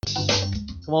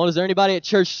Come on, is there anybody at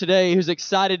church today who's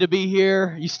excited to be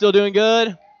here? You still doing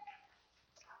good?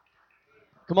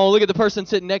 Come on, look at the person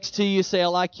sitting next to you. Say, I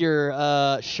like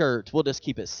your shirt. We'll just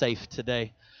keep it safe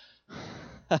today.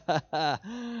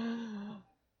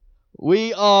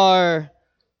 We are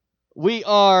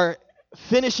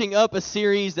finishing up a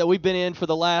series that we've been in for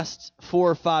the last 4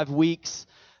 or 5 weeks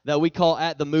that we call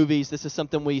At the Movies. This is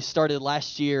something we started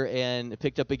last year and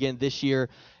picked up again this year,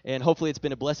 and hopefully it's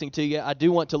been a blessing to you. I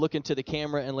do want to look into the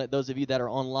camera and let those of you that are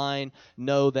online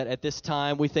know that at this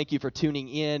time, we thank you for tuning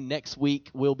in. Next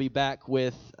week, we'll be back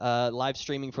with live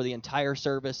streaming for the entire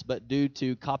service, but due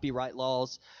to copyright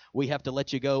laws, we have to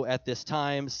let you go at this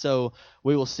time, so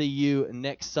we will see you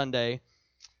next Sunday.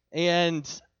 And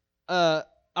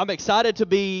I'm excited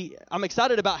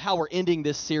about how we're ending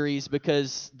this series,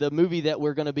 because the movie that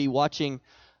we're going to be watching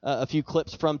a few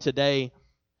clips from today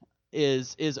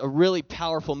is a really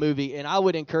powerful movie. And I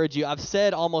would encourage you, I've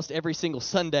said almost every single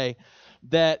Sunday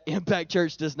that Impact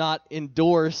Church does not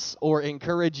endorse or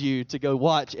encourage you to go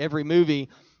watch every movie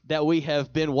that we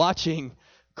have been watching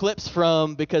clips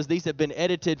from, because these have been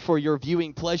edited for your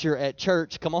viewing pleasure at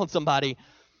church. Come on, somebody.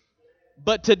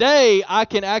 But today, I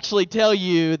can actually tell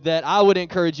you that I would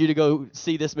encourage you to go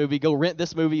see this movie. Go rent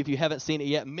this movie if you haven't seen it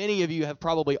yet. Many of you have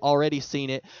probably already seen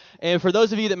it. And for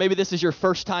those of you that maybe this is your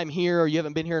first time here or you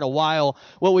haven't been here in a while,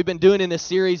 what we've been doing in this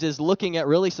series is looking at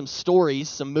really some stories,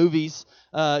 some movies.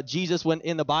 Jesus, when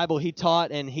in the Bible, he taught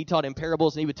in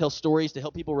parables, and he would tell stories to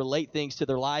help people relate things to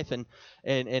their life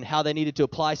and how they needed to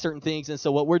apply certain things. And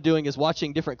so what we're doing is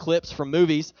watching different clips from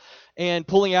movies and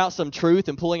pulling out some truth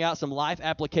and pulling out some life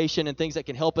application and things that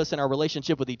can help us in our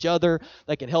relationship with each other,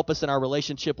 that can help us in our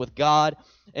relationship with God.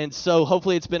 And so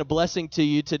hopefully it's been a blessing to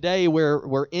you. Today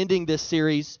we're ending this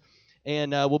series,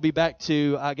 and we'll be back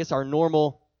to, I guess, our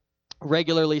normal,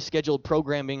 regularly scheduled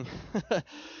programming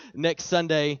next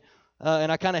Sunday. And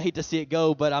I kind of hate to see it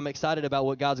go, but I'm excited about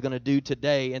what God's going to do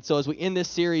today. And so as we end this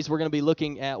series, we're going to be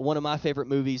looking at one of my favorite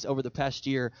movies over the past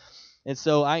year. And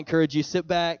so I encourage you, sit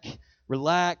back,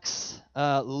 relax,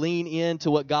 lean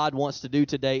into what God wants to do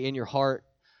today in your heart,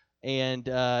 and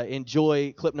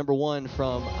enjoy clip number 1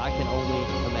 from I Can Only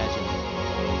Imagine.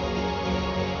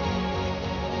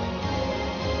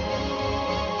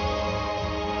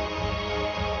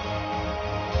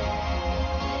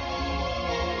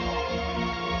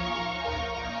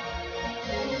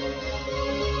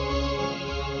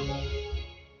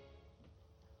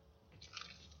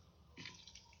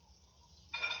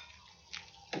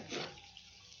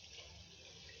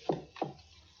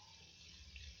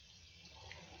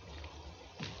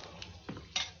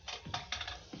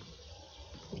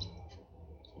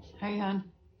 Hey, hon.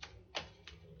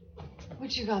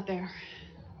 What you got there?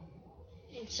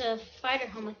 It's a fighter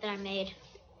helmet that I made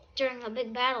during a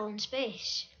big battle in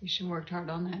space. You sure worked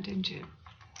hard on that, didn't you?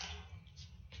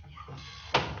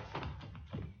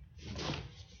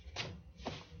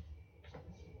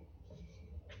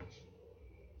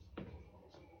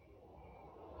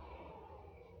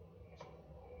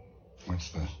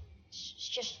 What's that? It's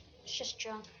just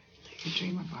junk. You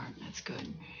dream apart, and that's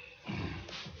good.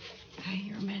 Hey,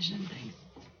 you're imagining things.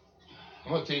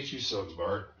 I'm gonna teach you something,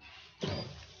 Bart.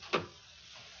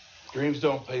 Dreams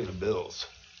don't pay the bills.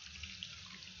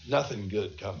 Nothing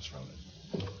good comes from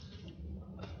it.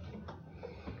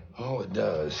 All it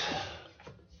does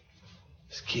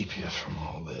is keep you from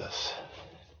all this.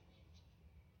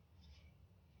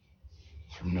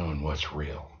 From knowing what's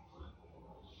real.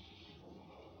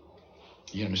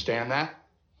 You understand that?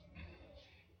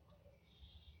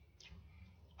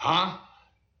 Huh?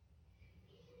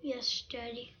 Yes,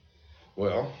 Daddy.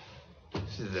 Well,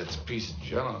 see, that's a piece of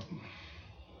junk. Why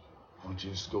don't you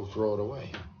just go throw it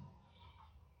away?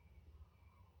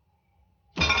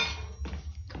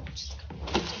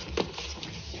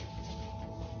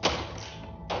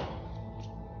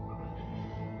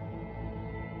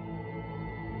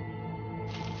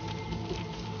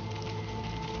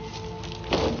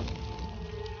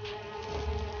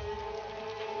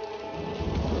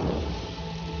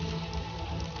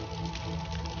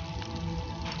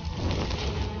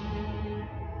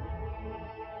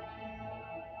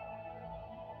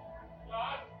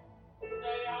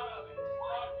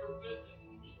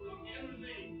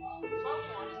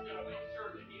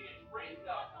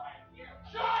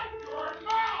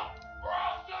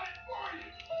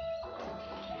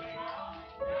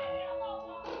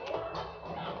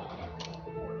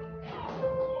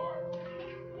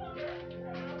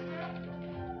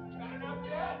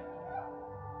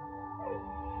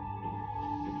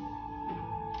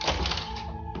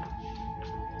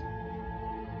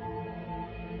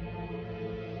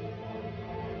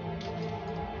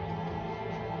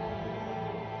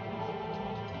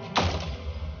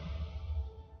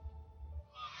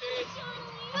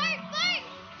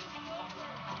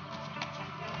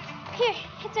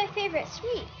 favorite,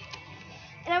 sweet.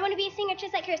 And I want to be a singer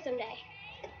just like her someday.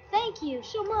 Thank you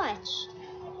so much.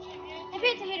 My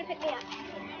parents are here to pick me up.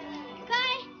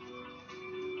 Bye.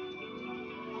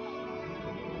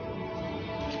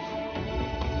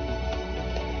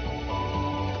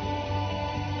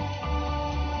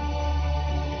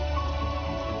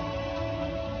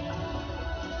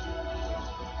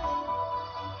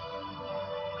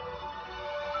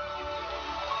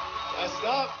 Last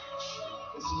stop.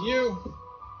 This is you.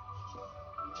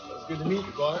 It was good to meet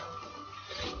you, Bart.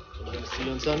 We're gonna see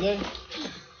you on Sunday.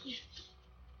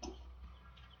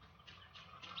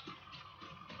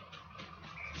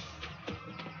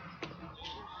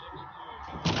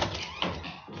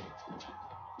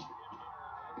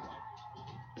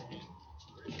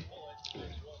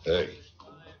 Hey.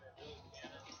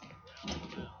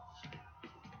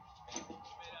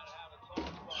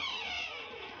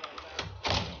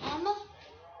 Mama?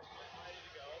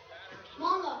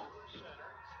 Mama?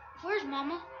 Where's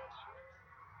Mama?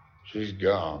 She's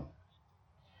gone.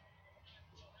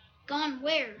 Gone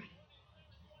where?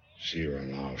 She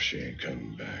run off. She ain't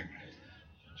coming back.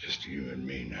 Just you and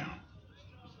me now.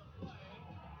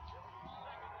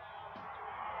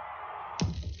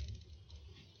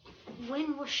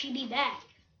 When will she be back?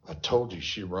 I told you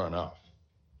she run off.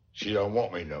 She don't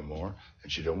want me no more,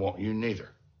 and she don't want you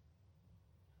neither.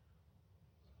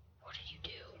 What did you do?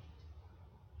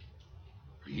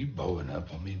 Are you bowing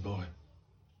up on me, boy?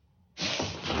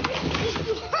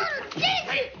 You hurt her!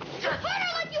 Daisy! You hurt her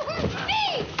like you hurt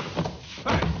me!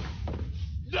 Hey!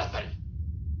 Nothing!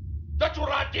 That's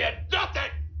what I did!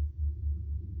 Nothing!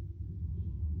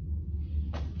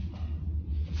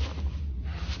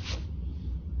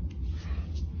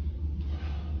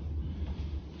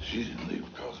 She didn't leave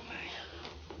because of me.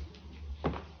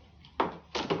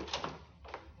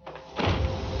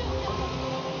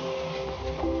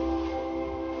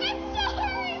 I'm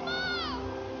sorry, Mom!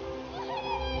 What did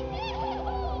I do?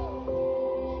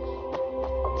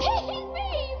 Take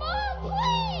me, Mom,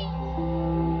 please!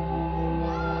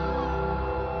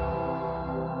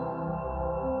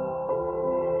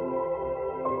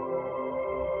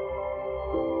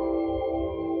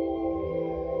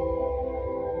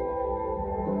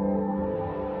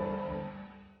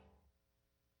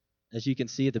 As you can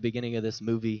see at the beginning of this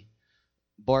movie,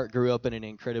 Bart grew up in an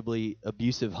incredibly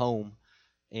abusive home.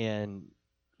 And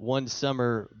one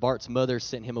summer, Bart's mother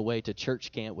sent him away to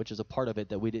church camp, which is a part of it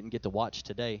that we didn't get to watch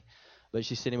today. But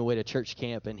she sent him away to church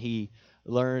camp, and he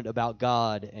learned about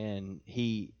God, and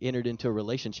he entered into a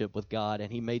relationship with God,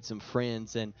 and he made some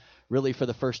friends. And really, for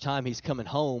the first time, he's coming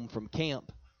home from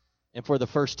camp. And for the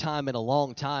first time in a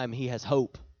long time, he has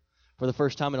hope. For the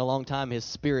first time in a long time, his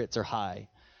spirits are high.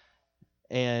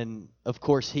 And, of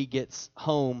course, he gets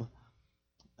home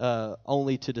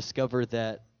only to discover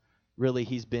that really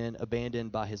he's been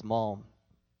abandoned by his mom.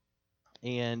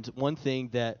 And one thing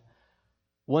that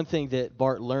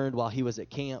Bart learned while he was at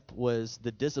camp was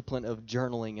the discipline of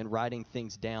journaling and writing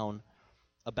things down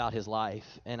about his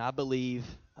life. And I believe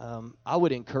I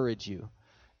would encourage you,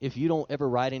 if you don't ever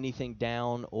write anything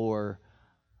down, or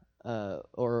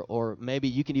maybe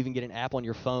you can even get an app on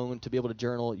your phone to be able to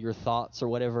journal your thoughts or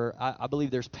whatever. I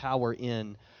believe there's power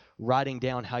in writing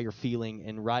down how you're feeling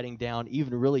and writing down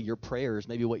even really your prayers,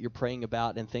 maybe what you're praying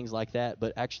about and things like that,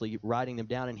 but actually writing them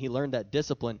down. And he learned that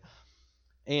discipline.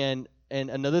 And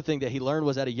another thing that he learned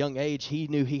was at a young age, he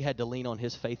knew he had to lean on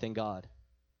his faith in God.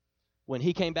 When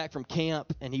he came back from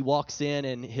camp and he walks in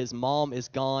and his mom is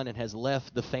gone and has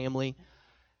left the family,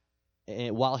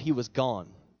 and while he was gone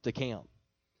to camp,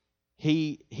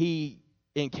 he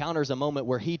encounters a moment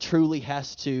where he truly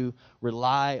has to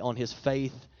rely on his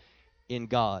faith in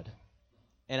God.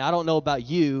 And I don't know about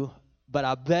you, but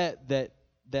I bet that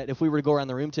if we were to go around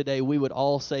the room today, we would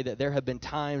all say that there have been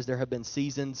times, there have been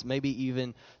seasons, maybe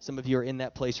even some of you are in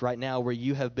that place right now where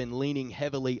you have been leaning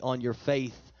heavily on your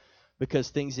faith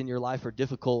because things in your life are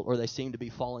difficult or they seem to be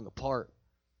falling apart.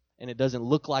 And it doesn't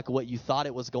look like what you thought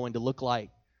it was going to look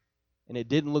like. And it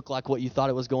didn't look like what you thought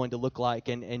it was going to look like.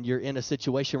 And you're in a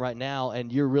situation right now and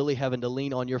you're really having to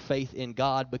lean on your faith in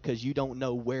God because you don't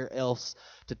know where else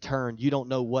to turn. You don't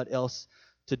know what else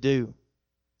to do.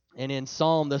 And in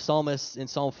the psalmist in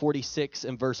Psalm 46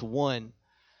 and verse 1,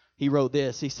 he wrote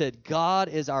this. He said, God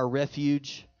is our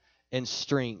refuge and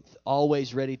strength,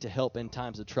 always ready to help in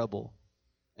times of trouble.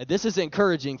 And this is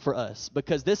encouraging for us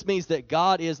because this means that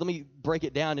God is, let me break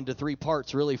it down into 3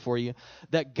 parts really for you,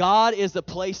 that God is the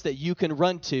place that you can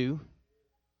run to.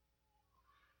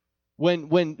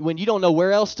 When you don't know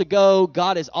where else to go,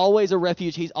 God is always a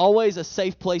refuge. He's always a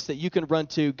safe place that you can run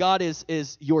to. God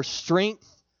is your strength.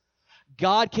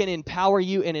 God can empower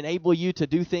you and enable you to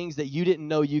do things that you didn't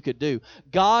know you could do.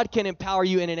 God can empower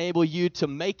you and enable you to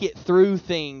make it through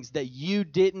things that you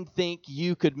didn't think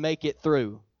you could make it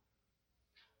through.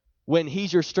 When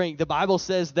He's your strength. The Bible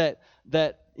says that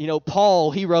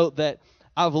Paul, he wrote that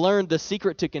I've learned the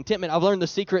secret to contentment. I've learned the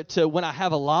secret to when I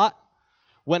have a lot,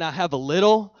 when I have a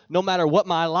little, no matter what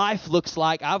my life looks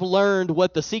like, I've learned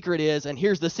what the secret is, and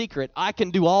here's the secret. I can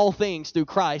do all things through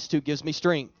Christ who gives me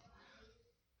strength.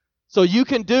 So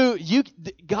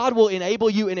God will enable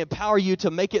you and empower you to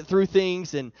make it through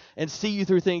things and see you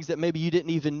through things that maybe you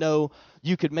didn't even know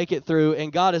you could make it through.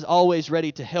 And God is always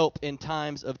ready to help in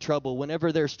times of trouble.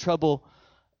 Whenever there's trouble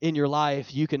in your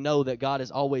life, you can know that God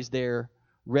is always there,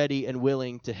 ready and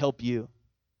willing to help you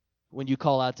when you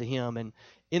call out to Him. And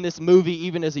in this movie,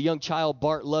 even as a young child,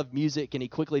 Bart loved music, and he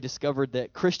quickly discovered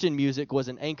that Christian music was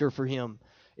an anchor for him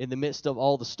in the midst of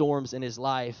all the storms in his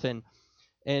life. And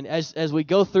as we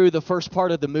go through the first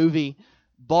part of the movie,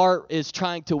 Bart is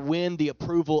trying to win the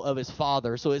approval of his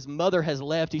father. So his mother has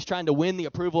left. He's trying to win the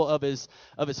approval of his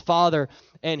father,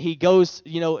 and he goes,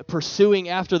 pursuing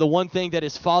after the one thing that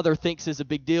his father thinks is a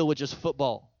big deal, which is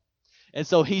football. And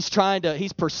so he's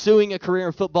pursuing a career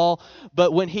in football,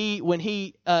 but when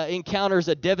he encounters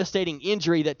a devastating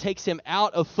injury that takes him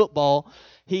out of football,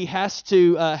 he has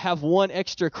to have one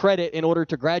extra credit in order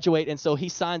to graduate, and so he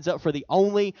signs up for the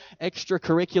only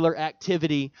extracurricular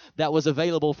activity that was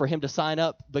available for him to sign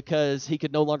up because he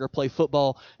could no longer play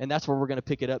football, and that's where we're going to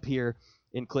pick it up here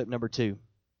in clip number 2.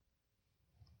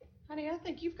 Honey, I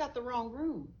think you've got the wrong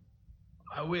room.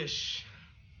 I wish.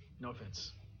 No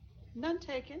offense. None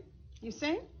taken. You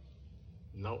sing?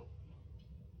 Nope.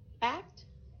 Act?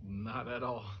 Not at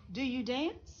all. Do you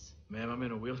dance? Ma'am, I'm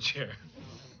in a wheelchair.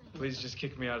 Please just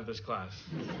kick me out of this class.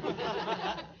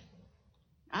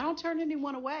 I don't turn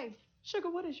anyone away. Sugar,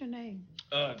 what is your name?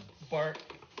 Bart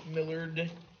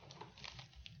Millard.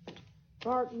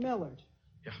 Bart Millard.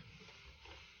 Yeah.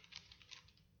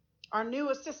 Our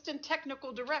new assistant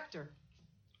technical director.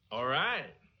 All right.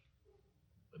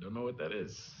 I don't know what that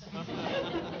is.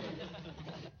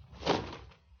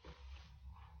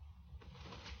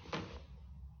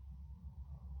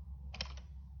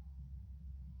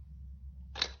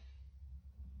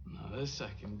 Now this I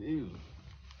can do.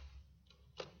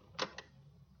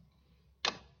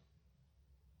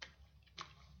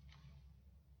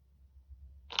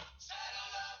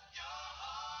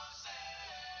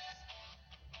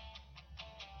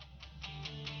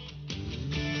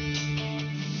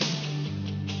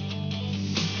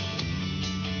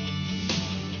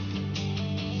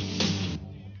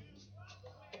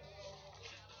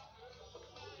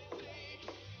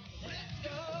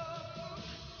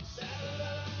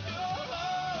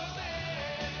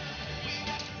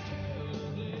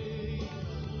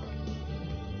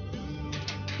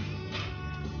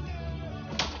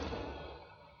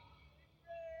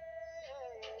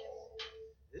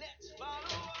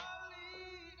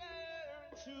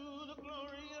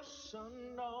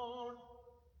 Unknown.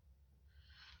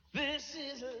 This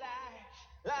is life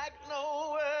like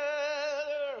no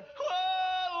other.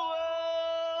 Whoa,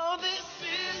 whoa, this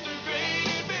is the great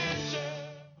adventure.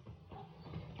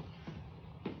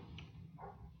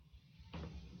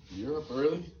 You're up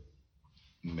early?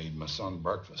 Made my son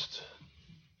breakfast.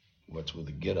 What's with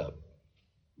the get up?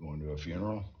 Going to a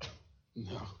funeral?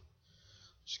 No.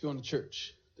 Just going to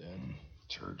church, Dad.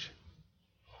 Church.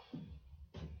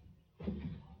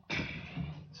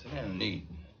 Sit down and eat.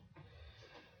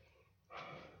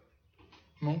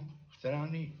 Come on, sit down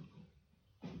and eat.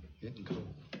 Getting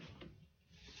cold.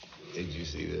 Did you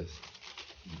see this?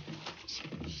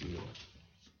 See that?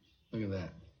 Look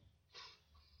at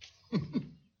that.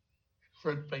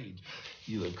 Front page.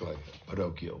 You look like a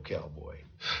Pinocchio cowboy.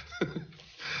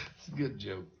 It's a good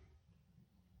joke.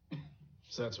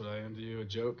 So that's what I am to you, a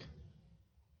joke?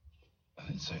 I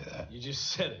didn't say that. You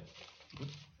just said it.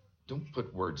 Don't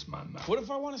put words in my mouth. What if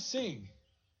I want to sing?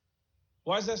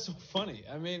 Why is that so funny?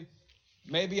 I mean,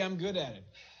 maybe I'm good at it.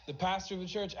 The pastor of the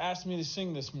church asked me to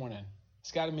sing this morning.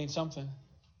 It's got to mean something.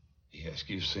 He asked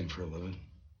you to sing for a living?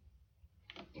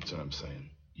 That's what I'm saying.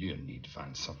 You're going to need to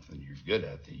find something you're good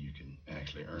at that you can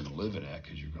actually earn a living at,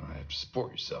 because you're going to have to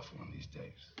support yourself one of these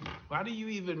days. Why do you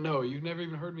even know? You've never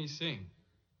even heard me sing.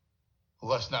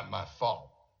 Well, that's not my fault.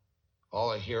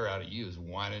 All I hear out of you is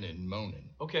whining and moaning.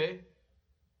 Okay.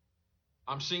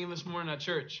 I'm singing this morning at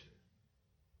church.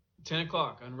 10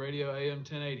 o'clock on radio AM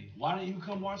 1080. Why don't you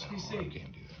come watch me I sing?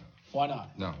 can't do that. Why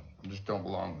not? No, I just don't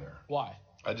belong there. Why?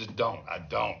 I just don't. I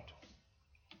don't.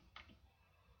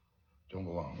 Don't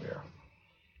belong there.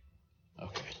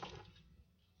 Okay.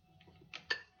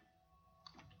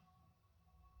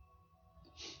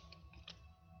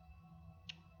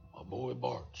 boy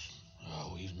Bart's.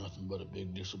 Oh, he's nothing but a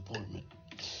big disappointment.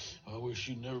 I wish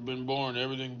you'd never been born.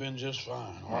 Everything been just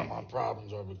fine. All my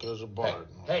problems are because of Bart.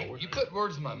 Hey, you put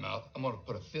words in my mouth, I'm gonna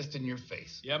put a fist in your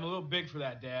face. Yeah, I'm a little big for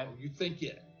that, Dad. You think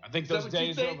yet? I think Is those that what you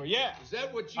days are think? over. Yeah. Is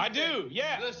that what you I do,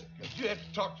 yeah. Listen, if you have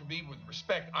to talk to me with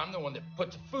respect, I'm the one that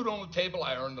puts food on the table.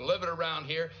 I earn the living around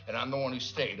here, and I'm the one who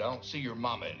stayed. I don't see your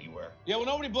mama anywhere. Yeah, well,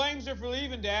 nobody blames her for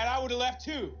leaving, Dad. I would have left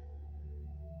too.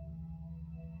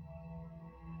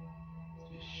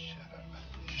 Just shut up.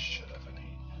 Just shut up and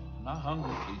eat. I'm not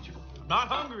hungry, teacher. I'm not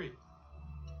hungry.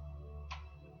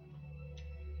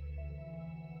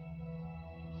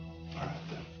 All right,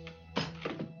 then.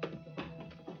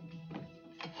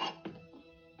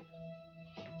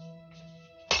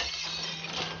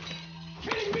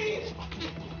 Kidding me?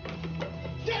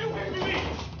 Get away from me!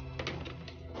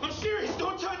 I'm serious.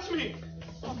 Don't touch me.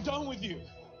 I'm done with you.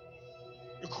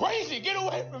 You're crazy. Get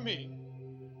away from me.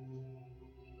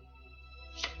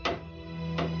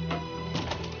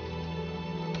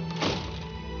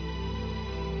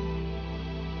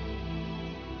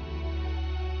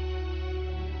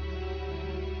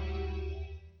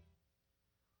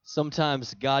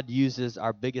 Sometimes God uses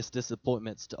our biggest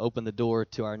disappointments to open the door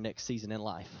to our next season in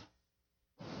life.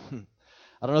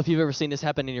 I don't know if you've ever seen this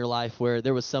happen in your life where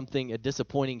there was a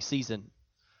disappointing season,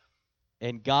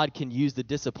 and God can use the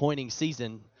disappointing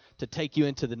season to take you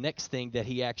into the next thing that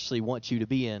he actually wants you to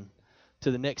be in,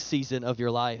 to the next season of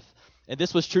your life. And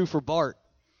this was true for Bart.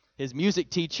 His music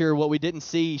teacher, what we didn't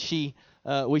see,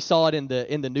 we saw it in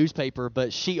the newspaper,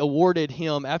 but she awarded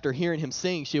him, after hearing him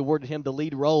sing, she awarded him the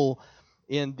lead role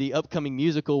in the upcoming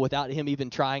musical without him even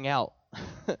trying out.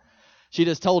 She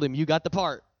just told him, you got the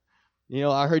part. You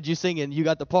know, I heard you singing, you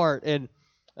got the part. And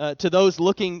to those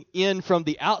looking in from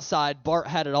the outside, Bart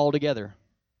had it all together.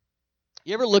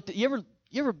 You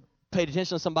ever paid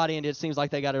attention to somebody and it seems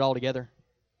like they got it all together?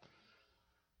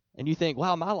 And you think,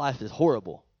 wow, my life is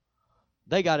horrible.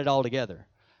 They got it all together.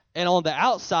 And on the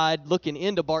outside, looking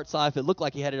into Bart's life, it looked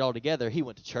like he had it all together. He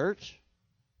went to church.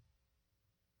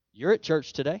 You're at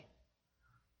church today.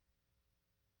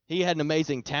 He had an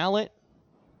amazing talent.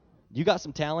 You got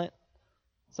some talent.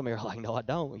 Some of you are like, no, I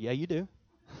don't. Yeah, you do.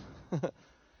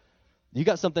 You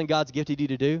got something God's gifted you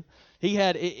to do. He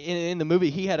had, in the movie,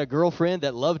 he had a girlfriend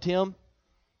that loved him.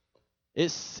 It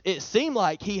seemed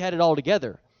like he had it all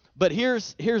together. But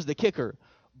here's the kicker.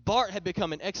 Bart had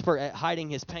become an expert at hiding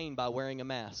his pain by wearing a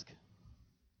mask.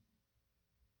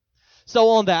 So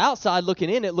on the outside, looking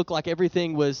in, it looked like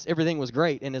everything was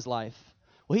great in his life.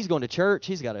 Well, he's going to church.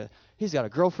 He's got a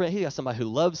girlfriend. He got somebody who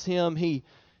loves him. He's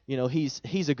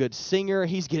a good singer.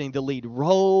 He's getting the lead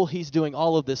role. He's doing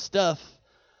all of this stuff.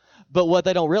 But what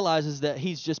they don't realize is that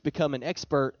he's just become an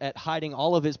expert at hiding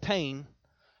all of his pain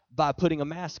by putting a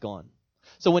mask on.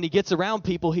 So when he gets around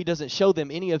people, he doesn't show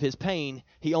them any of his pain.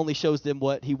 He only shows them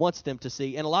what he wants them to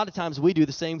see. And a lot of times we do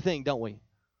the same thing, don't we?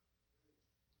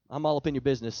 I'm all up in your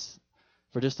business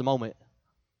for just a moment.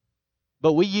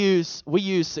 But we use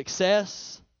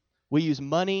success, we use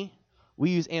money, we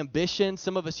use ambition,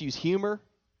 some of us use humor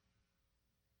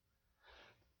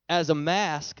as a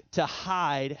mask to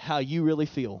hide how you really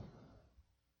feel.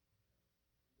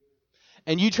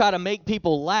 And you try to make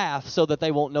people laugh so that they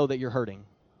won't know that you're hurting.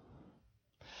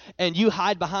 And you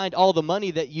hide behind all the money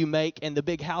that you make and the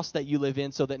big house that you live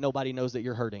in so that nobody knows that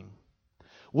you're hurting.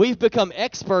 We've become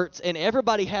experts, and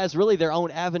everybody has really their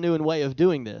own avenue and way of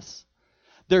doing this.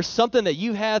 There's something that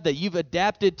you have that you've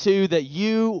adapted to that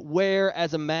you wear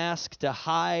as a mask to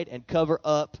hide and cover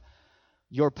up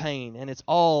your pain. And it's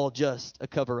all just a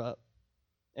cover up.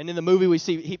 And in the movie we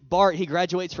see Bart, he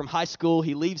graduates from high school,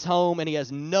 he leaves home, and he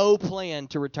has no plan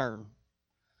to return.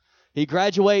 He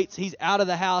graduates, he's out of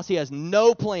the house, he has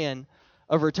no plan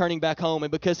of returning back home.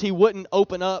 And because he wouldn't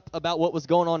open up about what was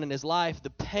going on in his life, the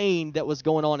pain that was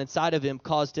going on inside of him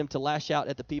caused him to lash out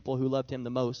at the people who loved him the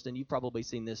most. And you've probably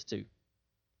seen this too.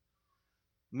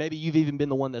 Maybe you've even been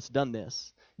the one that's done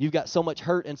this. You've got so much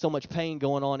hurt and so much pain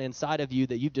going on inside of you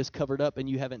that you've just covered up and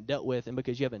you haven't dealt with. And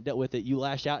because you haven't dealt with it, you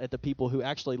lash out at the people who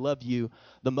actually love you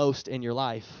the most in your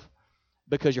life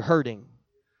because you're hurting.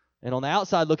 And on the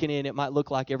outside looking in, it might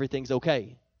look like everything's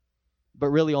okay. But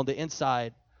really on the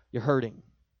inside, you're hurting.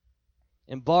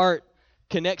 And Bart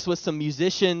connects with some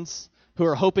musicians who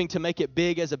are hoping to make it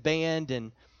big as a band.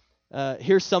 And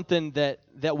here's something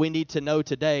that we need to know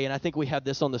today. And I think we have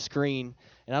this on the screen.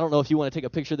 And I don't know if you want to take a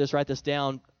picture of this, write this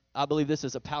down. I believe this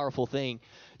is a powerful thing.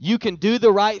 You can do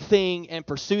the right thing and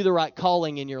pursue the right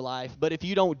calling in your life. But if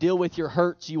you don't deal with your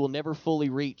hurts, you will never fully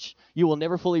reach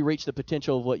the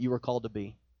potential of what you were called to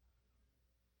be.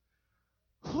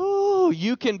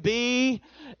 You can be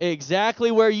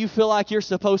exactly where you feel like you're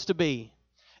supposed to be.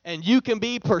 And you can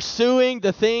be pursuing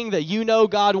the thing that you know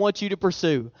God wants you to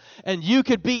pursue. And you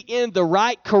could be in the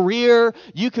right career.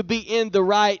 You could be in the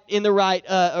right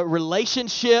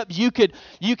relationship. You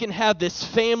can have this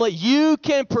family. You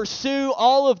can pursue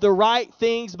all of the right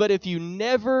things, but if you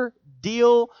never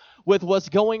deal with what's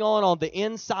going on the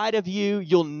inside of you,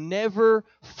 you'll never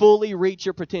fully reach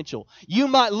your potential. You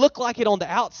might look like it on the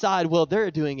outside. Well,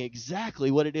 they're doing exactly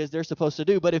what it is they're supposed to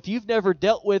do. But if you've never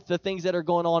dealt with the things that are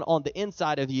going on the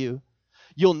inside of you,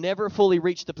 you'll never fully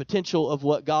reach the potential of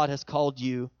what God has called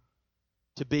you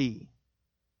to be.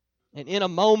 And in a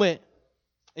moment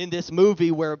in this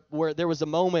movie where there was a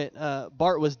moment,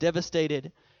 Bart was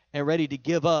devastated and ready to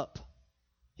give up.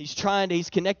 He's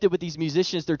connected with these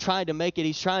musicians. They're trying to make it.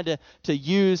 He's trying to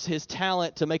use his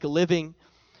talent to make a living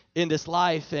in this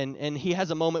life. And he has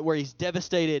a moment where he's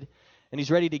devastated and he's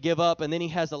ready to give up. And then he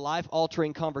has a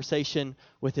life-altering conversation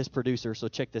with his producer. So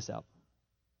check this out.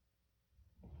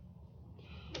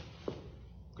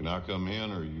 Can I come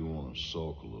in, or you want to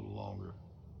sulk a little longer?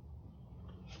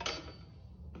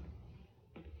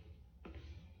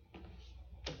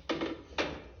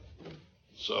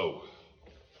 So,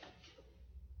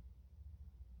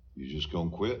 you just gonna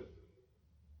quit?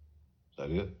 Is that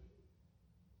it?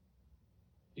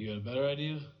 You got a better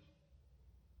idea?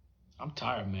 I'm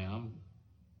tired, man.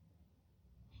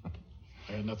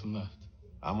 I got nothing left.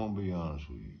 I'm gonna be honest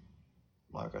with you,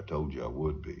 like I told you I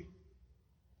would be.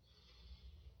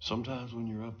 Sometimes when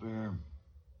you're up there,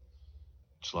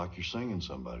 it's like you're singing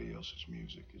somebody else's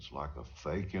music. It's like a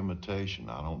fake imitation.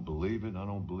 I don't believe it. I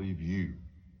don't believe you.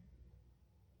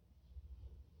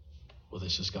 Well,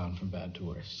 this has gone from bad to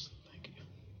worse. Thank you.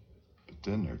 But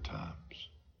then there are times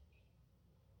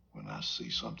when I see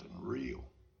something real.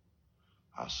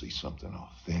 I see something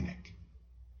authentic.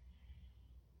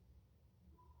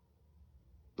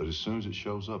 But as soon as it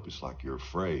shows up, it's like you're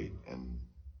afraid, and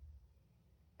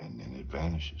then it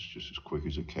vanishes just as quick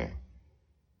as it came.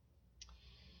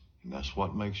 And that's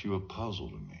what makes you a puzzle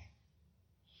to me.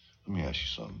 Let me ask you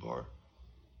something, Bart.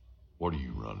 What are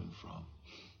you running from?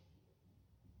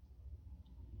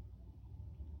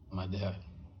 My dad.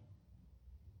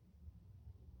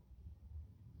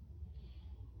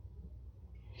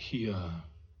 He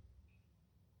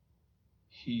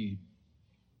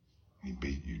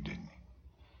beat you, didn't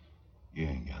he? You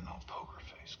ain't got no poker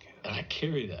face, kid. And I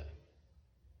carry that.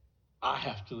 I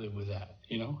have to live with that,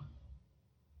 you know?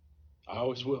 I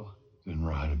always will. Then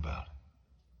write about it.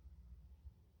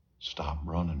 Stop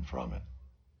running from it.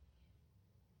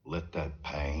 Let that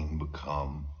pain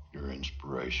become your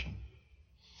inspiration.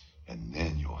 And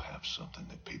then you'll have something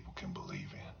that people can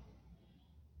believe in.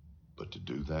 But to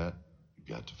do that, you've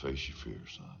got to face your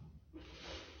fears, son.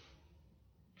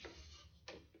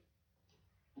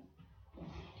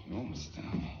 Almost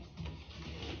done.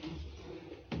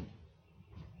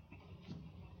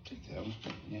 Take that one.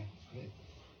 Yeah, good.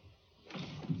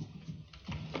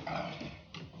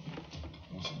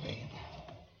 What's it being?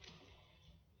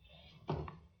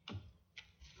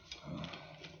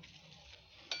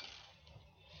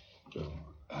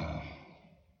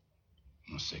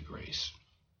 I'm gonna say grace.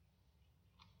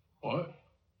 What?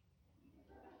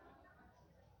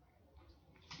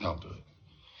 I'll do it.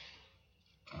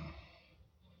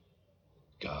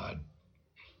 God,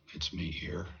 it's me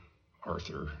here,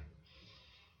 Arthur.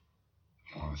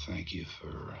 I want to thank you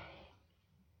for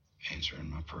answering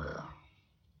my prayer.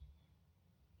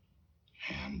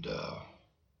 And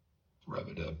rub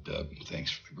it up, Doug, and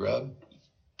thanks for the grub.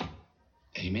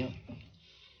 Amen.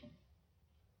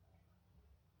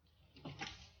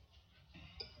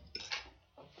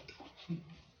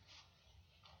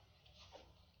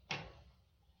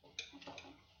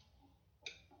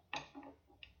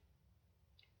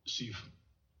 So you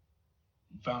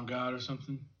found God or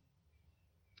something?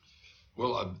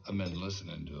 Well, I've been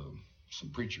listening to some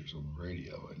preachers on the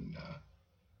radio and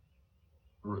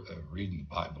reading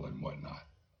the Bible and whatnot.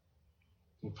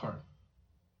 What part?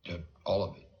 All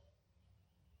of it.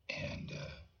 And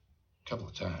a couple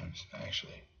of times,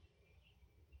 actually.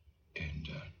 And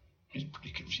it's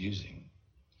pretty confusing.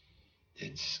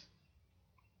 It's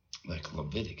like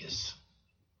Leviticus.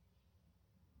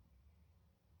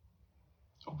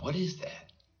 What is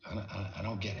that? I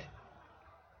don't get it.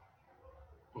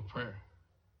 What prayer?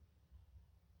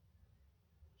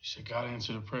 You said God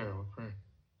answered a prayer. What prayer?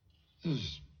 It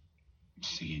was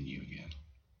seeing you again.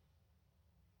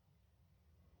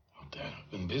 Oh, Dad,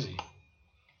 I've been busy.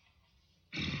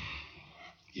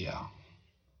 Yeah.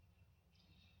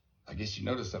 I guess you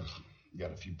noticed I've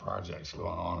got a few projects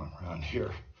going on around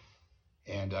here.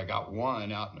 And I got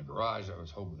one out in the garage I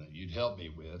was hoping that you'd help me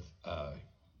with.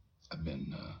 I've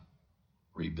been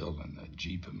rebuilding a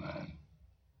Jeep of mine.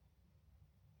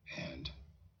 And,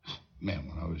 man,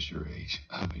 when I was your age,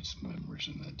 I made some memories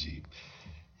in that Jeep.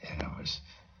 And I was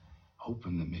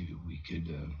hoping that maybe we could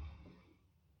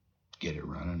get it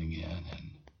running again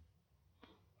and,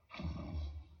 I don't know,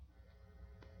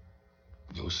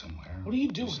 go somewhere. What are you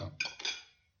doing?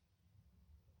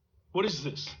 What is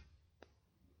this?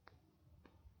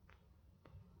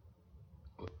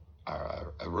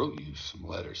 I wrote you some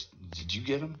letters. Did you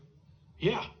get them?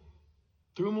 Yeah.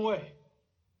 Threw them away.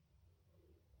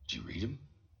 Did you read them?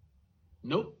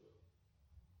 Nope.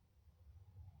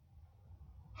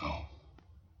 Oh.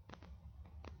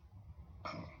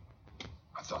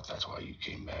 I thought that's why you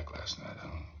came back last night.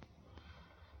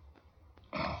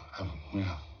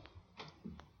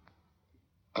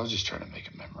 I was just trying to make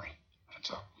a memory.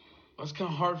 That's all. That's kind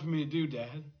of hard for me to do, Dad.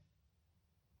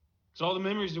 Because all the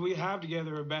memories that we have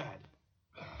together are bad.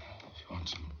 If you want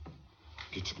some,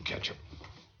 get some ketchup.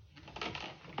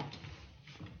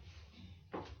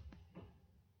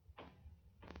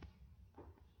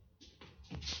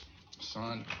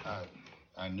 Son,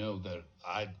 I know that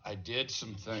I did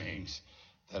some things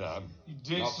that You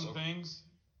did some things?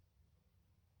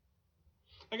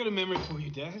 I got a memory for you,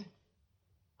 Dad.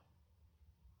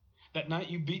 That night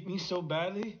you beat me so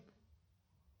badly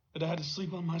that I had to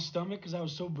sleep on my stomach because I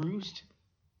was so bruised.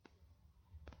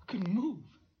 I couldn't move.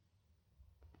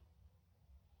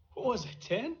 What was I,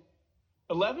 10?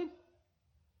 11?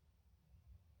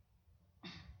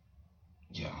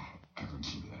 Yeah, I remember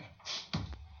that.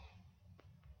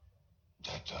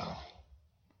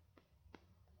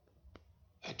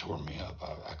 That tore me up.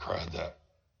 I cried that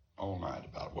all night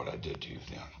about what I did to you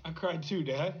then. I cried too,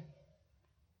 Dad.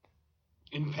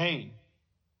 In pain.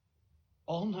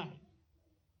 All night.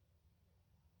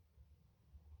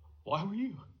 Why were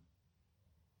you?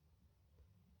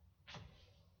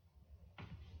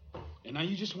 And now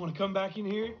you just want to come back in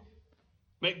here,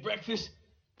 make breakfast,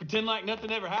 pretend like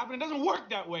nothing ever happened? It doesn't work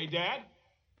that way, Dad.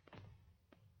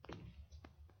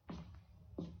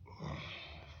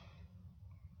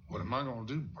 What am I going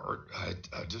to do, Bert?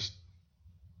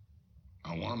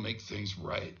 I want to make things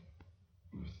right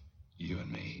with you and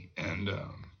me. And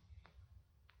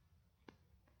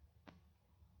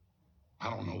I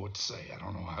don't know what to say. I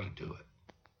don't know how to do it.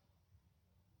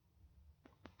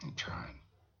 I'm trying.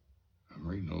 I'm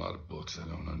reading a lot of books I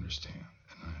don't understand.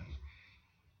 And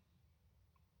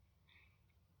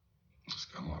I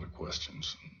just got a lot of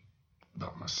questions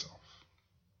about myself.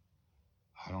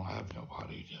 I don't have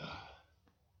nobody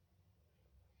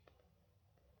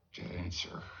to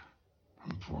answer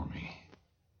them for me.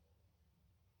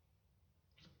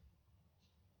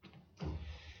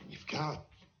 If God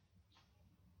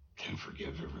can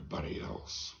forgive everybody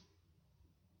else,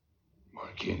 why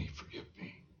can't he forgive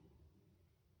me?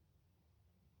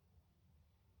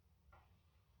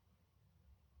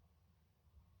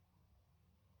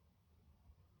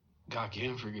 God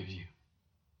can forgive you.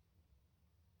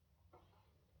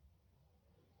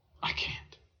 I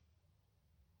can't.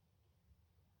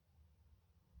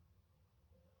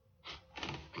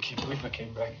 I can't believe I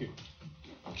came back here.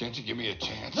 Can't you give me a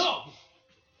chance? No!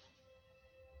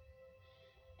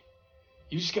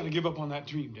 You just gotta give up on that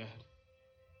dream, Dad.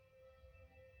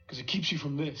 Because it keeps you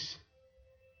from this.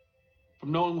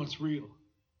 From knowing what's real.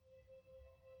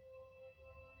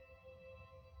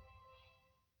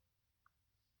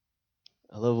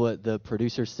 I love what the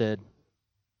producer said.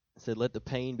 He said, let the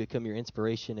pain become your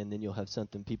inspiration, and then you'll have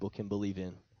something people can believe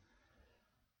in.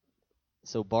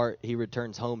 So Bart, he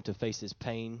returns home to face his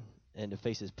pain and to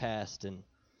face his past. And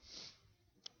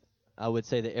I would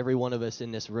say that every one of us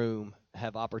in this room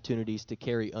have opportunities to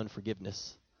carry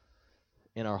unforgiveness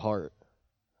in our heart.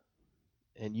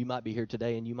 And you might be here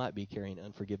today, and you might be carrying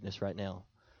unforgiveness right now.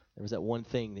 There was that one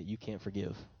thing that you can't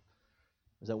forgive.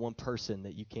 There's that one person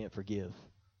that you can't forgive.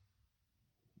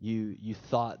 You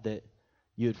thought that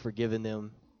you had forgiven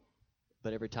them,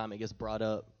 but every time it gets brought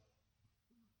up,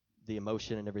 the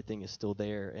emotion and everything is still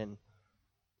there. And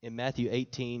in Matthew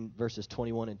 18, verses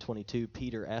 21 and 22,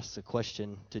 Peter asks a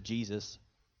question to Jesus.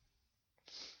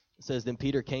 It says, then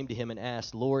Peter came to him and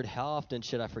asked, Lord, how often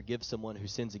should I forgive someone who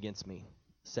sins against me?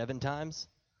 7 times?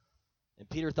 And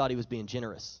Peter thought he was being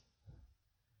generous.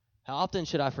 How often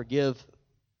should I forgive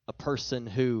a person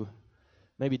who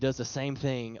maybe does the same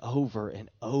thing over and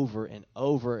over and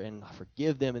over, and I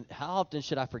forgive them? And how often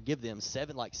should I forgive them?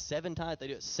 7 times? They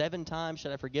do it 7 times.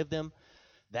 Should I forgive them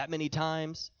that many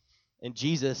times? And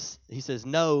Jesus, he says,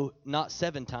 no, not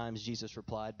 7 times, Jesus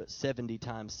replied, but 70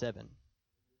 times 7.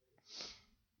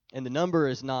 And the number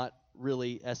is not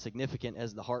really as significant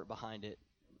as the heart behind it.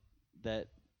 That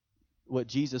what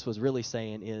Jesus was really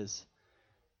saying is,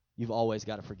 you've always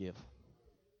got to forgive.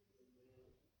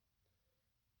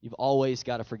 You've always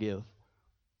got to forgive.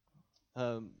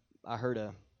 I heard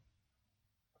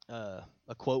a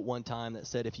quote one time that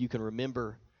said, if you can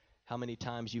remember how many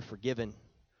times you've forgiven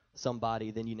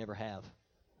somebody, then you never have.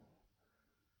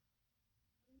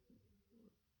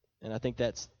 And I think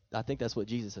that's what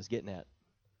Jesus is getting at.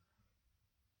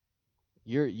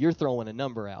 You're throwing a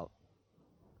number out.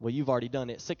 Well, you've already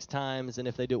done it 6 times, and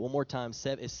if they do it one more time,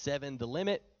 is 7 the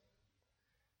limit?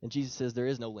 And Jesus says there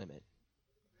is no limit,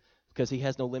 because he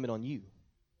has no limit on you.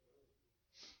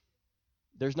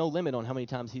 There's no limit on how many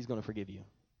times he's going to forgive you.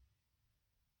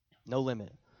 No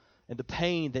limit. And the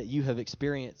pain that you have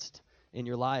experienced in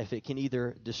your life, it can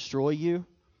either destroy you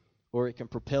or it can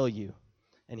propel you.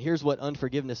 And here's what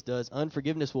unforgiveness does.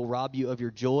 Unforgiveness will rob you of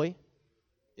your joy.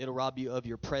 It'll rob you of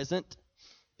your present.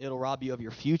 It'll rob you of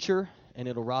your future. And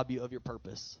it'll rob you of your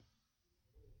purpose.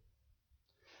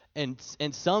 And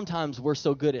sometimes we're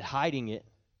so good at hiding it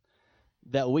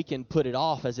that we can put it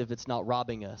off as if it's not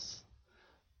robbing us.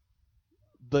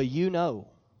 But you know,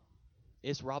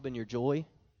 it's robbing your joy.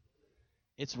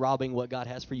 It's robbing what God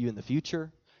has for you in the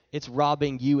future. It's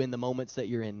robbing you in the moments that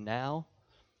you're in now.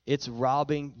 It's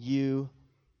robbing you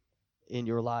in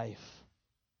your life.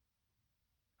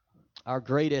 Our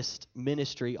greatest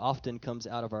ministry often comes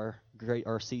out of our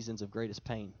seasons of greatest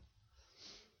pain.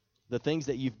 The things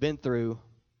that you've been through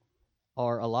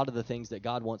are a lot of the things that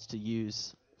God wants to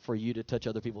use for you to touch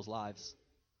other people's lives.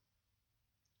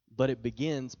 But it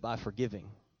begins by forgiving.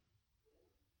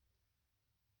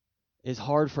 It's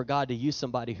hard for God to use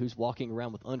somebody who's walking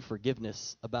around with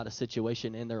unforgiveness about a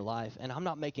situation in their life. And I'm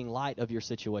not making light of your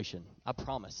situation, I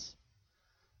promise,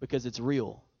 because it's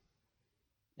real.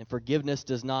 And forgiveness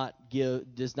does not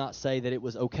say that it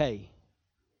was okay.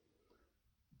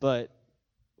 But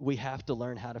we have to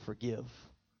learn how to forgive.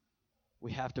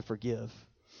 We have to forgive.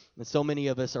 And so many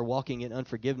of us are walking in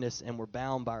unforgiveness, and we're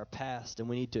bound by our past, and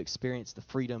we need to experience the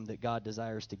freedom that God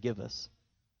desires to give us.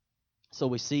 So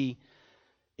we see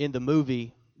in the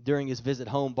movie, during his visit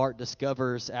home, Bart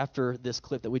discovers, after this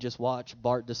clip that we just watched,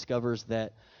 Bart discovers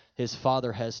that his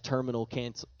father has terminal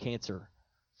cancer,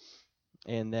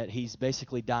 and that he's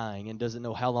basically dying and doesn't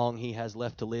know how long he has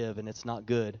left to live, and it's not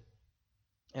good.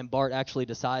 And Bart actually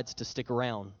decides to stick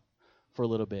around for a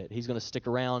little bit. He's going to stick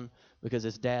around because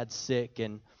his dad's sick,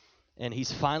 and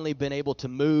he's finally been able to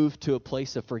move to a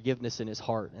place of forgiveness in his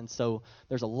heart. And so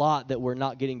there's a lot that we're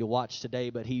not getting to watch today,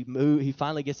 but he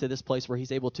finally gets to this place where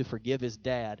he's able to forgive his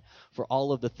dad for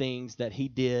all of the things that he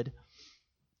did.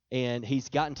 And he's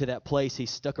gotten to that place.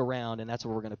 He's stuck around, and that's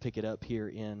where we're going to pick it up here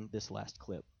in this last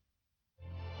clip.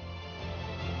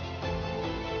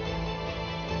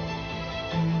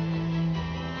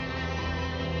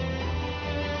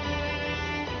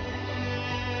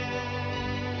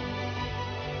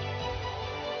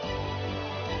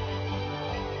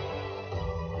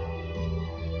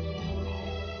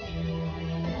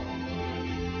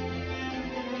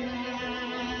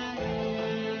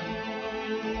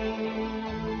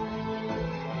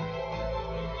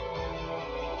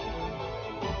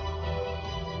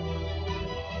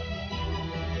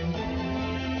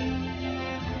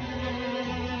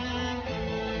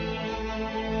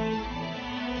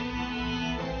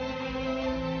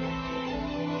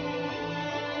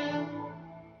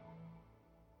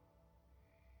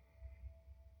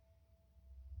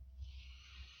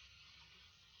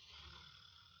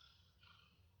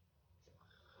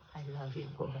 I love you,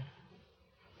 boy.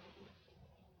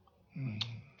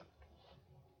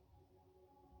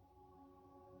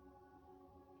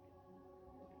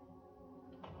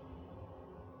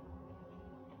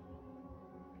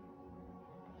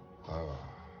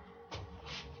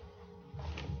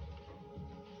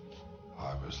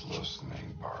 I was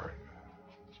listening, Bart.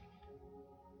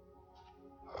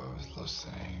 I was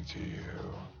listening to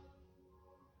you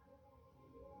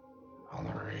on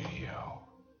the radio.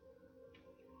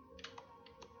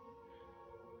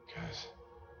 Because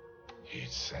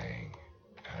he'd sing,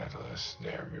 and I'd listen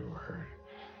to every word.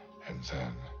 And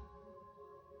then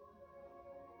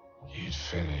you'd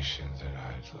finish, and then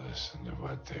I'd listen to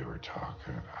what they were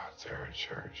talking about there at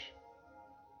church.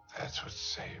 That's what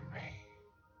saved me.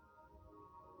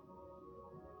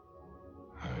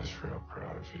 I was real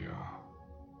proud of you. I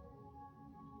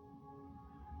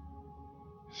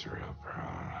was real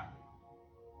proud.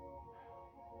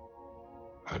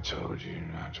 I told you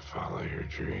not to follow your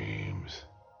dreams.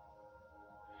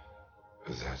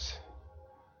 But that's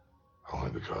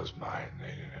only because mine,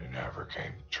 they never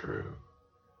came true.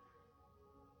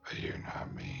 But you're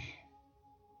not me.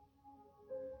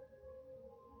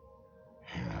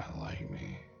 You're not like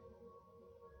me.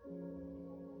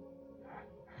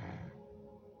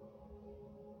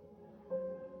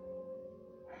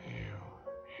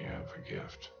 a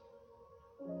gift.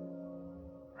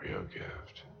 Real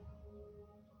gift.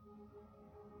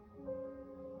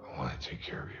 I want to take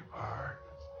care of you, Bart.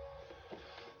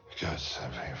 God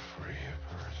sent me for you,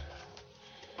 Bart.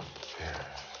 Here.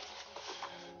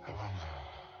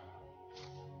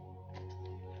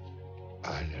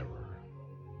 I never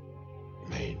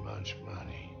made much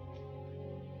money,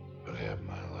 but I have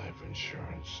my life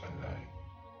insurance, and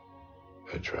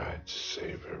I tried to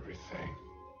save everything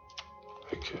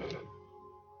I could.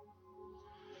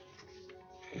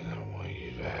 And I want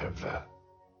you to have that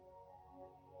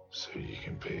so you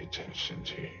can pay attention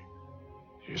to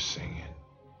your singing.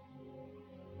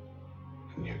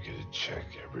 And you'll get a check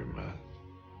every month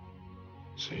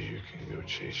so you can go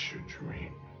chase your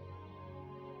dream.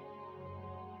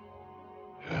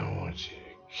 And I want you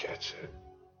to catch it.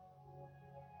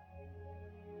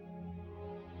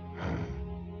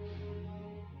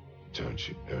 Don't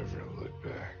you ever look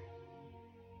back.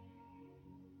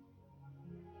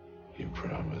 You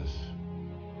promise?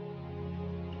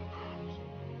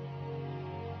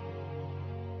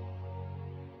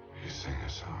 You sing a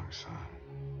song, son.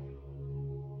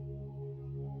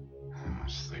 I'm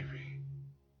sleepy.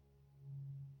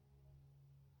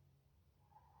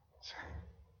 Sing.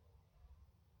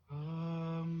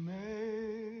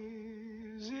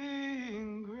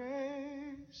 Amazing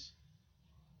grace,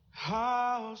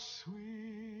 how sweet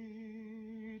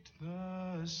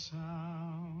the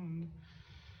sound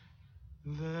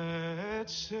that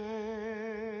saved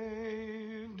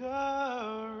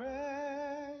a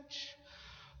wretch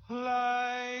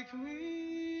like me.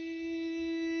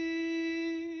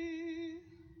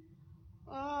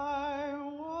 I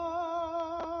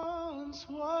once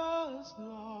was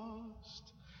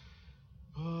lost,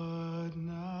 but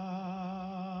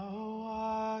now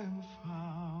I'm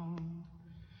found.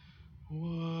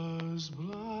 Was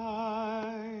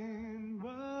blind,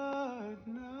 but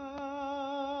now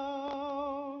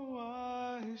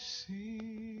I see.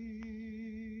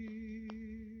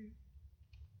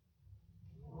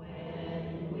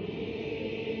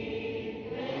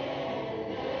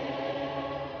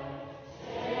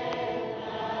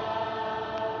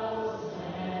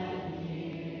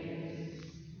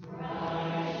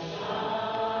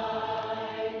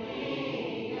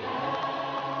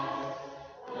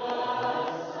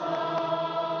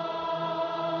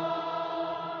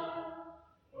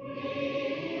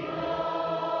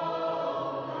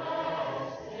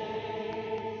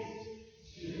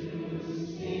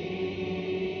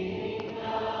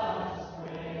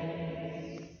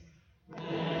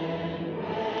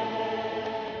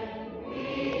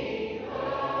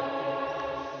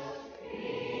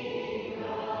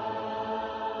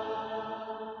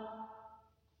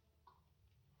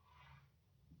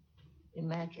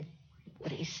 Imagine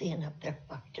what he's seeing up there,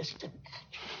 Bart. Just imagine.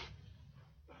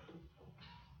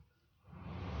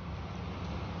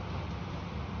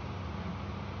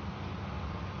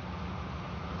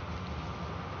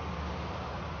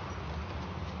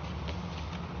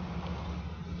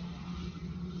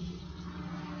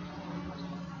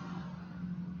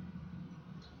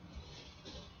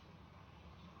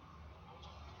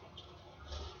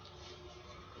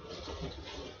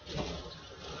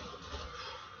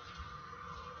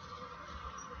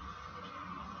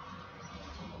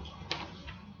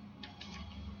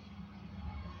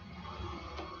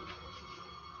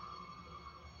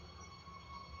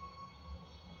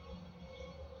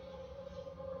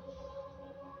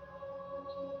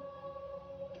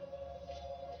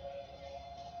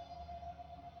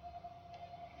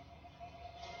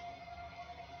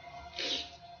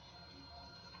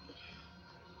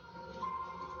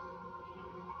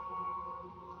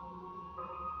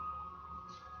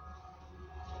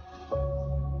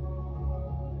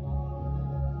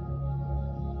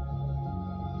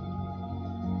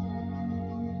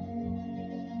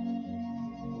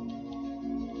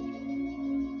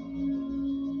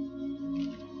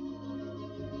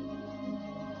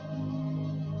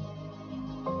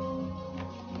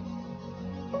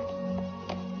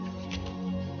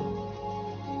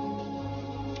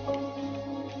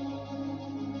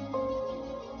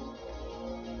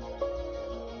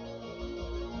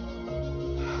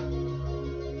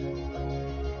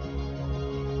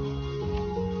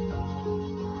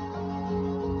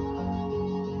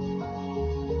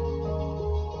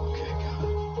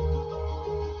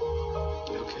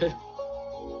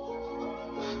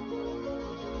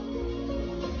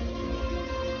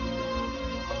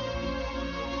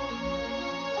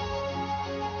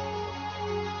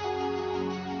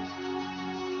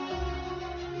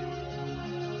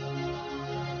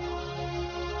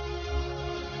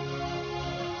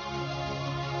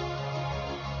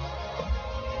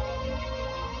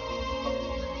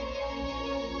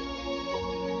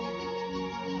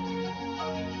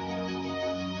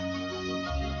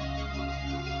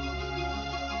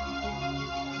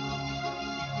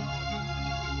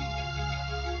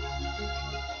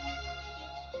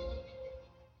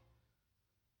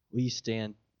 Will you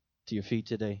stand to your feet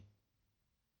today?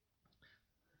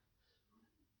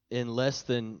 In less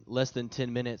than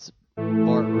 10 minutes,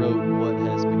 Bart wrote what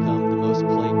has become the most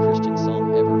played Christian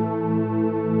song ever.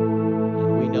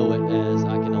 And we know it as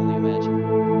I Can Only Imagine.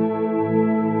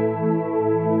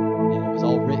 And it was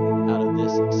all written out of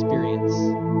this experience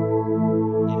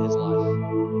in his life.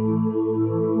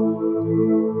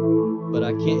 But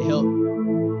I can't help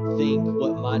think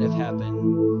what might have happened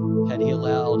had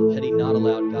he not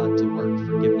allowed God to work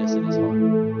forgiveness in his heart.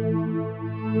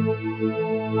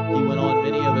 He went on,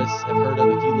 many of us have heard of,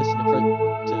 if you listen to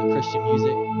Christian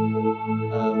music,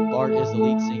 Bart is the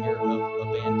lead singer of a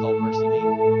band called Mercy Me.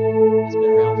 It's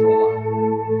been around for a while,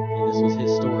 and this was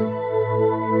his story.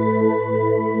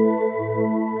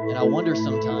 And I wonder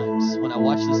sometimes, when I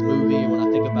watch this movie and when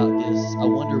I think about this, I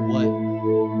wonder what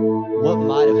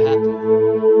might have happened.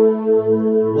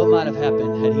 What might have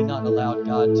happened had he not allowed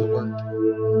God to work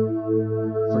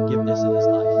forgiveness in his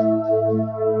life?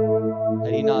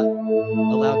 Had he not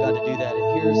allowed God to do that?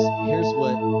 And here's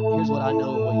what I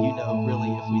know and what you know, really,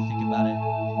 if we think about it,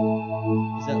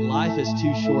 is that life is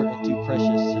too short and too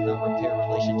precious to not repair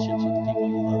relationships with the people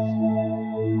you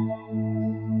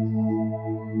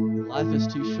love. Life is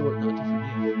too short not to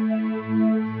forgive.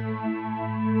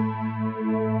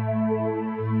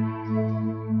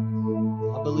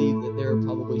 I believe that there are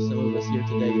probably some of us here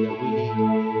today that we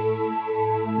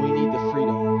need the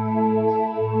freedom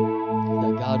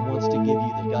that God wants to give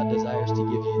you, that God desires to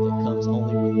give you, that comes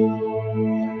only when you learn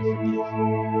to forgive.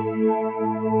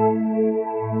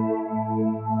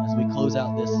 As we close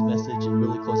out this message and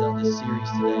really close out this series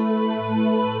today,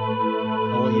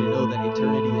 I want you to know that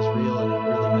eternity is real and it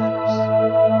really matters.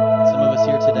 And some of us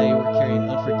here today, we're carrying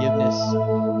unforgiveness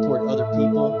toward other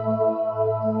people.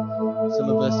 Some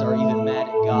of us are even mad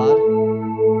at God.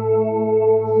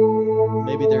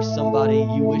 Maybe there's somebody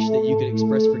you wish that you could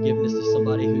express forgiveness to,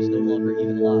 somebody who's no longer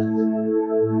even alive.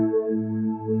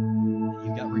 And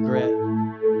you've got regret.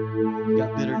 You've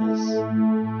got bitterness.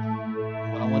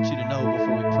 And what I want you to know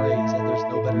before we pray is that there's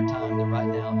no better time than right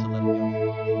now to let it go.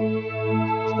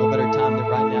 There's no better time than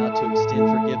right now to extend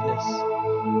forgiveness.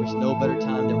 There's no better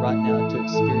time than right now to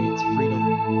experience freedom.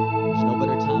 There's no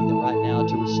better time than right now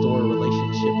to restore a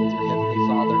relationship with your Heavenly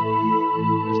Father.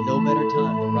 There's no better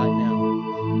time than right now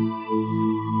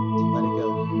to let it go.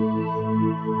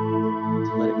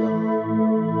 To let it go.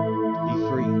 To be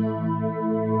free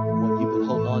from what you've been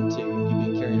holding on to and you've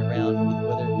been carrying around,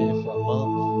 whether it be for a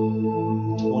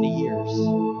month, 20 years.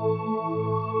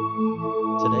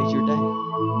 Today's your day.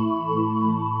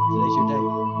 Today's your day.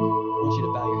 I want you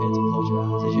to bow your heads and close your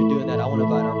eyes. As you're doing that, I want to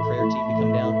invite our prayer team to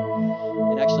come down.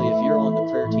 And actually, if you're on the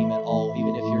prayer team at all,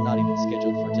 even if you're not even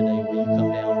scheduled for today, will you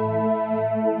come down?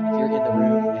 If you're in the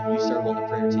room and you serve on the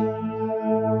prayer team.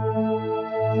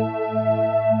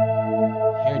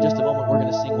 Here in just a moment, we're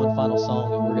going to sing one final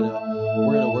song, and we're going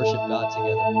to worship God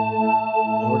together.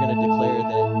 And we're going to declare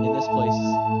that in this place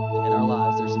and in our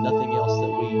lives, there's nothing else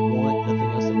that we want, nothing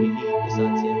else that we need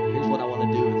besides Him. But here's what I want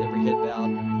to do with every head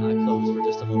bowed and eye closed for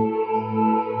just a moment.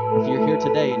 If you're here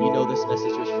today and you know this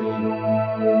message was for you, and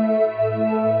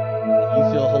you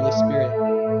feel Holy Spirit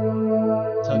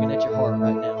tugging at your heart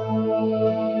right now,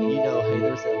 and you know, hey,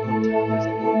 there's that one time, there's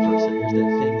that one person, there's that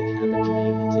thing that happened to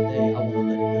me, and today I want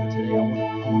to let it go. Today I want to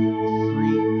be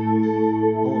free.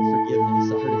 I want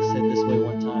forgiveness. I heard it said this way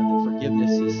one time, that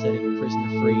forgiveness is setting a prisoner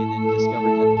free and then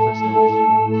discovering that the prisoner was you.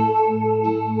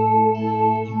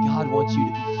 And God wants you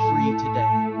to be free today.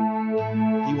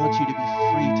 He wants you to be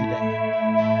free today.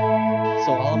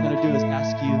 So all I'm going to do is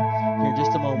ask you here in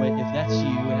just a moment, if that's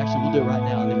you, and actually we'll do it right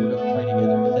now, and then we're going to pray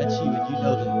together. If that's you and you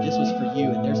know that this was for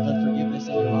you and there's unforgiveness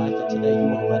in your life, and today you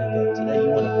want to let it go. Today you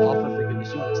want to offer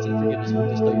forgiveness. You want to extend forgiveness. Will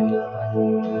you just throw your hand up right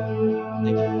now?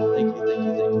 Thank you, thank you, thank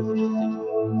you, thank you, thank you, thank you.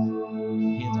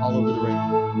 Hands all over the room.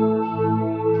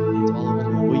 Hands all over the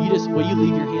room. Will you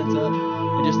leave your hands up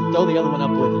and just throw the other one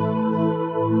up with it?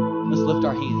 Let's lift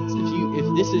our hands. If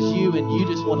this is you and you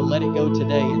just want to let it go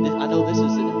today, and I know this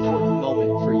is an important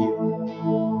moment for you.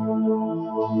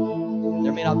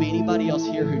 There may not be anybody else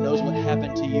here who knows what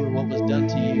happened to you or what was done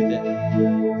to you that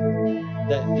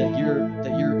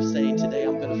you're saying today,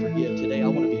 I'm going to forgive. Today I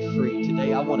want to be free.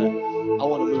 Today I want to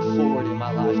move forward in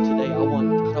my life. Today I don't want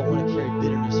to carry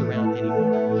bitterness around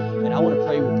anymore. And I want to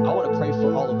pray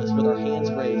for all of us with our hands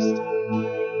raised.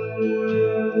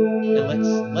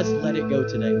 And let's let it go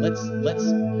today. Let's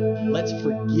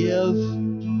forgive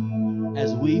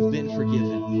as we've been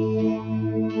forgiven.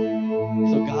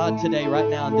 So God, today, right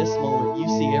now, in this moment, you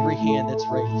see every hand that's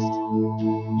raised.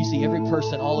 You see every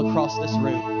person all across this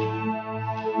room.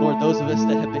 Lord, those of us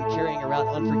that have been carrying around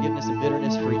unforgiveness and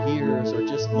bitterness for years or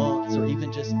just months or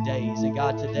even just days. And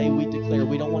God, today we declare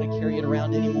we don't want to carry it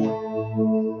around anymore.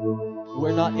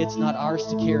 It's not ours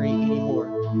to carry anymore.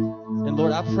 And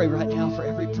Lord, I pray right now for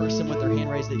every person with their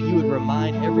hand raised that you would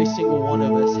remind every single one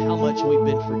of us how much we've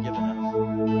been forgiven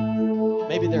of.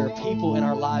 Maybe there are people in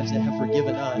our lives that have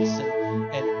forgiven us,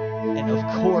 and of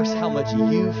course how much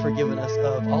you've forgiven us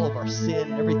of all of our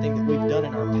sin and everything that we've done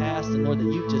in our past. And Lord, that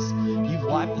you've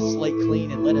wiped the slate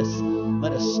clean and let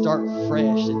us start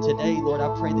fresh. And today, Lord, I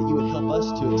pray that you would help us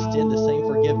to extend the same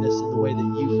forgiveness in the way that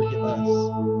you forgive us.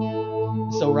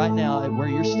 So right now, where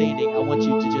you're standing, I want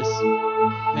you to just,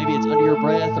 maybe it's under your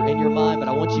breath or in your mind, but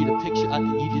I want you to picture,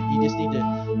 you just need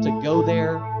to go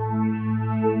there,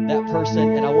 that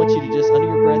person, and I want you to just, under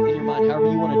your breath, in your mind,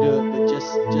 however you want to do it, but just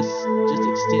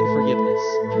extend forgiveness.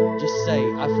 Just say,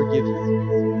 I forgive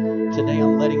you. Today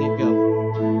I'm letting it go.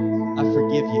 I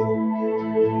forgive you.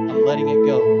 I'm letting it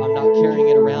go. I'm not carrying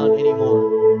it around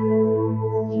anymore.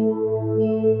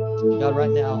 God, right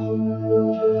now,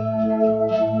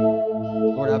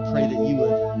 Lord, I pray that you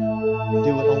would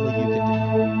do what only you can do.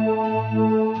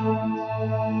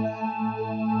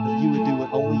 That you would do what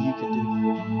only you can do.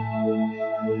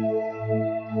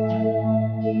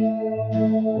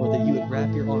 Lord, that you would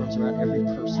wrap your arms around every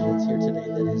person that's here today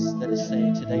that is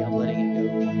saying, today I'm letting it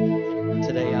go.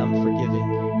 Today I'm forgiving.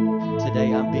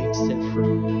 Today I'm being set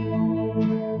free.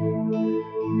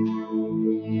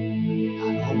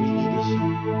 God, all we need is you.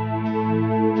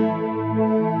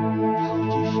 How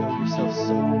would you show yourself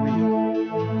so real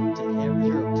to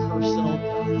you're a personal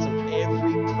God, so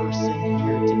every person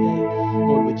here today,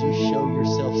 Lord, would you show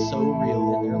yourself so real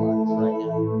in their life right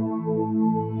now?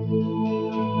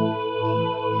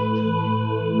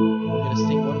 We're going to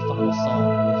sing one final song.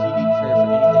 If you need prayer for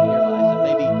anything in your life, and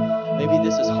maybe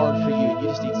this is hard for you and you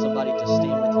just need somebody to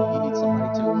stand with you. You need somebody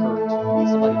to encourage you. You need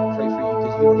somebody to pray for you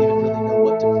because you don't even really know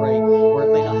what to pray, or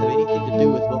it may not have anything to do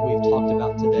with what we've talked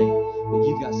about today. But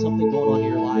you've got something going on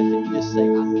in your life and you just say,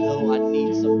 I know I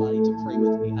need somebody to pray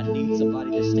with me. I need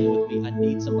somebody to stand with me. I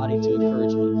need somebody to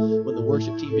encourage me. When the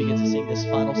worship team begins to sing this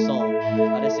final song,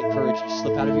 I just encourage you,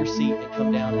 slip out of your seat and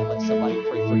come down and let somebody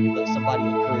pray for you. Let somebody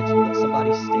encourage you. Let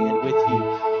somebody stand with you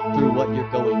through what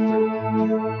you're going through.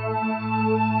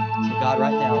 So God,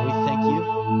 right now, we thank you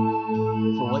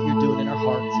for what you're doing in our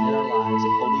hearts and in our lives.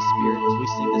 And Holy Spirit, as we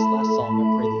sing this last song, I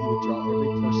pray that you would draw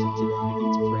every person today who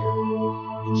needs prayer.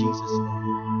 In Jesus'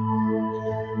 name.